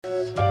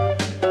Oh,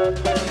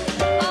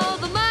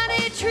 the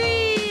money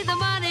tree,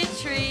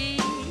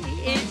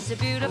 it's a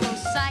beautiful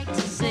sight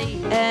to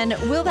see. And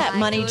will that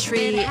money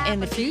tree in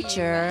the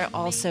future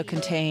also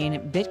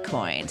contain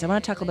Bitcoins? I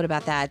want to talk a little bit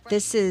about that.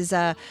 This is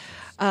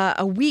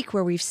a week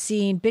where we've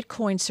seen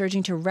Bitcoin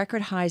surging to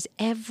record highs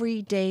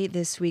every day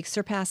this week,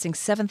 surpassing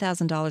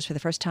 $7,000 for the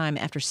first time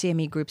after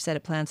CME Group said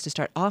it plans to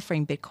start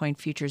offering Bitcoin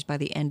futures by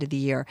the end of the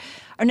year.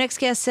 Our next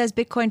guest says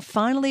Bitcoin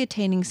finally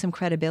attaining some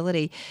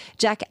credibility.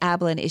 Jack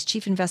Ablin is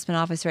Chief Investment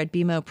Officer at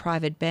BMO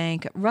Private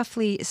Bank,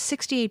 roughly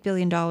 $68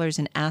 billion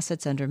in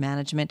assets under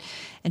management.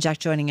 And Jack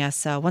joining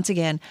us once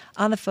again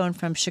on the phone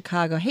from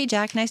Chicago. Hey,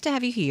 Jack, nice to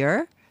have you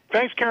here.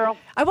 Thanks, Carol.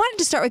 I wanted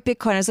to start with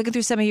Bitcoin. I was looking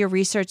through some of your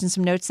research and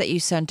some notes that you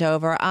sent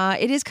over.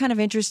 It is kind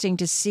of interesting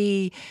to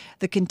see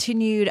the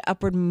continued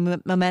upward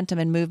momentum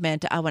and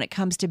movement when it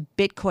comes to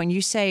Bitcoin.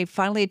 You say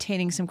finally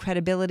attaining some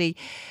credibility.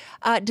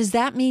 Does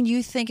that mean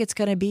you think it's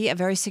going to be a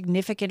very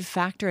significant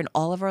factor in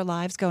all of our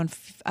lives going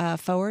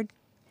forward?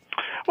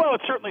 Well,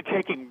 it's certainly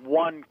taking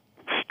one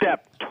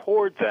step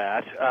toward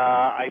that.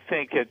 I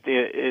think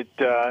it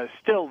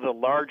still the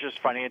largest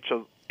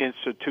financial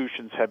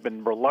institutions have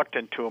been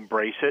reluctant to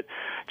embrace it,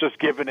 just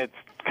given its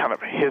kind of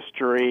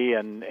history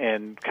and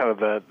kind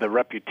of the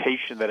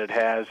reputation that it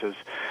has as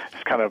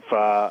kind of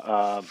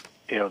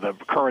the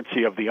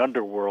currency of the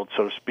underworld,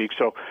 so to speak.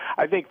 So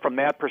I think from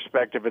that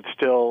perspective, it's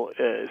still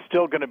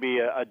going to be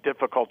a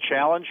difficult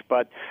challenge.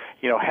 But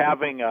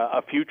having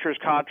a futures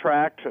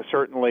contract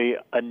certainly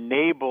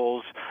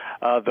enables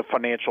the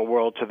financial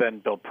world to then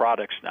build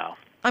products now.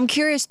 I'm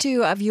curious,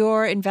 too, of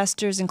your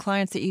investors and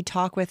clients that you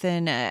talk with,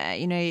 and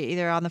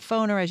either on the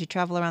phone or as you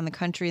travel around the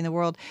country and the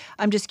world.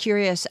 I'm just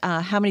curious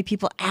how many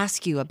people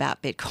ask you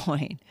about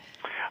Bitcoin.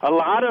 A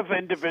lot of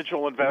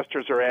individual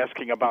investors are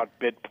asking about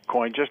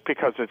Bitcoin just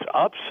because it's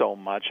up so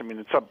much. I mean,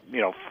 it's up,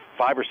 500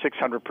 or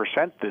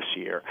 600% this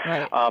year,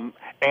 right.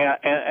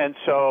 and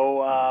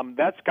so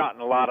that's gotten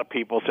a lot of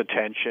people's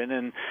attention.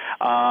 And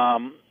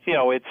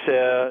it's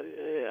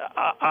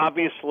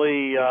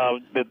obviously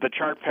the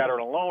chart pattern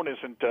alone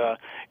isn't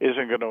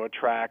going to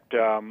attract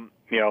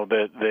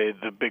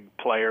the big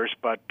players,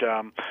 but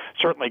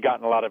certainly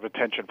gotten a lot of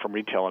attention from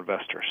retail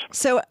investors.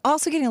 So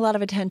also getting a lot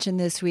of attention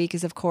this week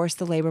is, of course,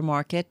 the labor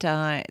market,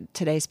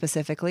 today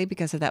specifically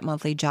because of that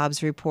monthly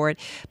jobs report.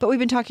 But we've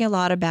been talking a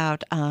lot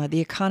about the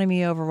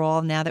economy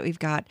overall now that we've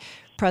got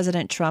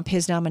President Trump,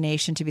 his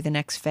nomination to be the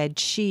next Fed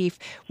chief.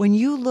 When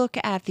you look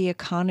at the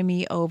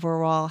economy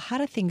overall, how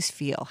do things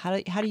feel?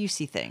 How do you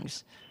see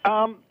things?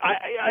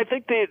 I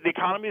think the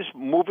economy is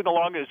moving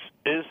along as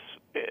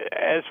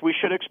we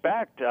should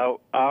expect.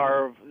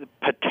 Our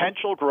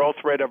potential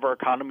growth rate of our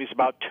economy is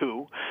about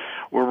 2.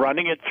 We're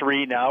running at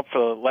 3 now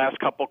for the last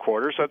couple of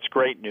quarters. That's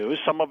great news.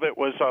 Some of it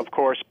was, of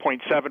course,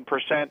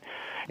 0.7%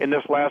 in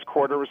this last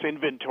quarter was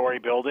inventory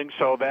building,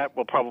 so that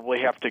will probably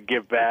have to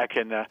give back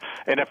in a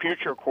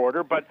future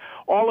quarter. But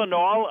all in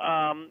all,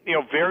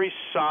 very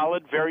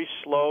solid, very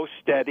slow,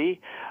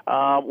 steady,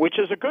 which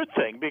is a good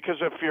thing because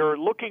if you're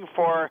looking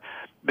for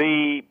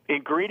the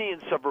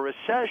ingredients of a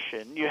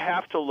recession, you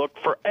have to look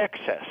for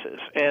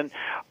excesses. And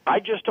I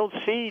just don't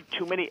see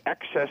too many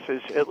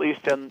excesses, at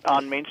least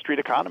on Main Street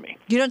economy.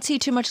 You don't see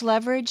too much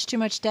leverage, too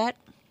much debt?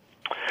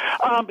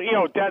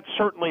 That's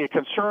certainly a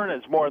concern.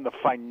 It's more on the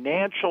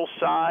financial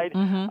side.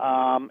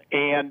 Mm-hmm.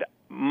 And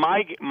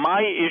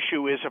my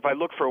issue is if I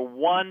look for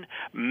one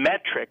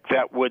metric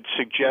that would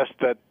suggest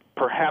that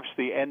perhaps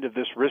the end of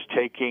this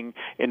risk-taking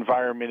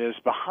environment is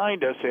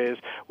behind us is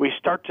we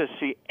start to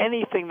see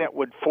anything that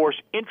would force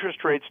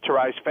interest rates to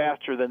rise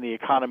faster than the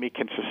economy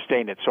can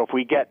sustain it. So if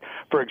we get,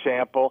 for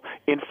example,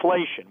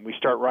 inflation, we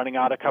start running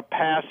out of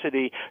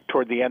capacity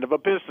toward the end of a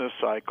business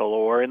cycle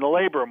or in the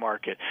labor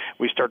market,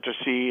 we start to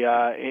see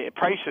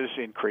prices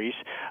increase,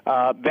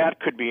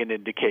 that could be an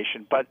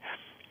indication. But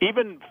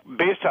even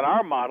based on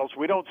our models,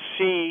 we don't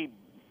see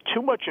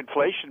too much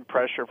inflation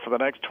pressure for the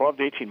next 12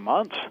 to 18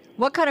 months.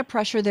 What kind of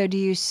pressure, though, do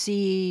you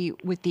see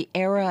with the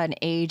era and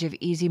age of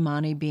easy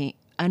money being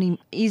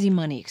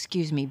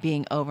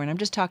over? And I'm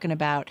just talking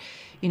about,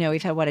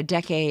 we've had, a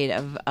decade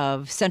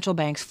of central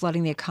banks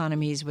flooding the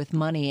economies with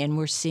money, and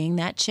we're seeing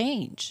that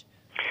change.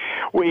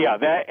 Well, yeah,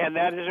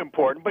 that is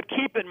important. But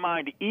keep in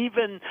mind,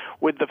 even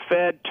with the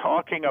Fed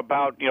talking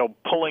about,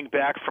 pulling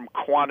back from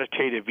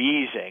quantitative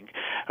easing,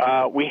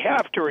 we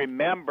have to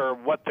remember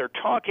what they're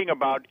talking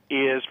about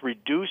is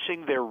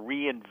reducing their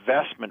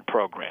reinvestment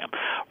program.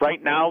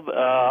 Right now,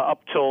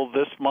 up till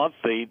this month,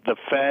 the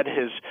Fed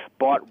has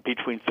bought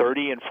between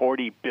 $30 and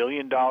 $40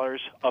 billion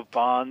of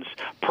bonds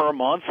per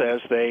month as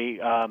they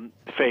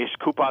face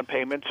coupon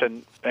payments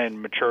and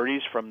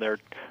maturities from their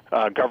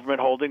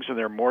government holdings and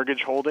their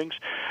mortgage holdings.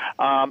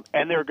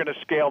 And they're going to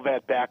scale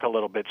that back a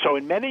little bit. So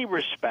in many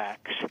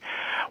respects,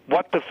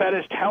 what the Fed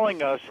is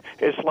telling us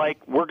is like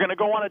we're going to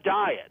go on a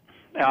diet.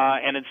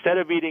 And instead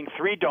of eating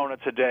 3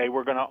 donuts a day,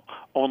 we're going to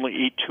only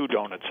eat 2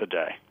 donuts a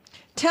day.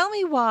 Tell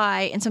me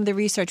why, in some of the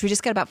research, we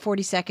just got about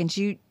 40 seconds,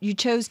 you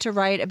chose to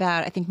write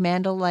about, I think,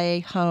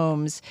 Mandalay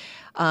Homes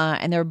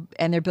and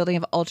their building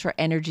of ultra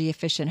energy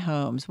efficient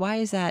homes. Why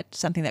is that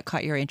something that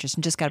caught your interest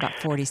and just got about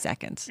 40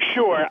 seconds?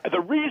 Sure. The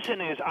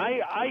reason is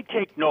I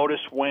take notice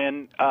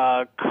when there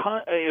are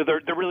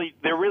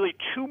really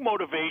two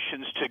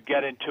motivations to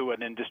get into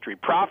an industry: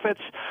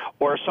 profits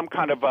or some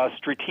kind of a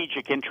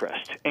strategic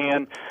interest.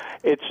 And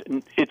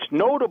it's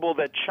notable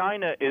that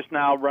China is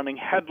now running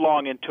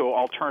headlong into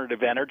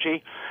alternative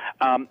energy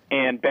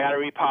and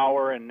battery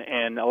power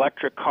and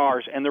electric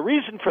cars. And the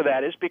reason for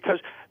that is because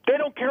they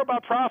don't care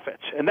about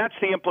profits, and that's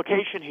the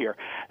implication here.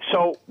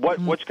 So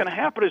what's going to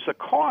happen is the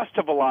cost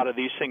of a lot of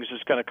these things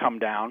is going to come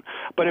down.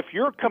 But if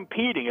you're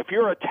competing, if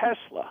you're a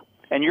Tesla,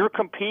 and you're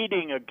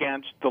competing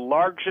against the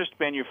largest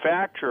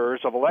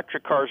manufacturers of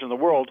electric cars in the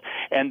world,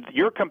 and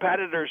your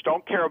competitors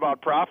don't care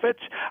about profits,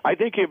 I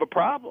think you have a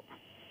problem.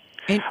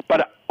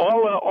 But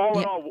all in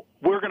all,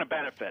 we're going to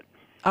benefit.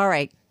 All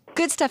right.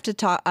 Good stuff to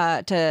talk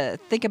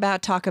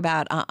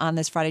about on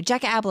this Friday.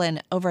 Jack Ablin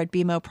over at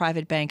BMO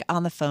Private Bank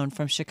on the phone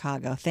from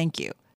Chicago. Thank you.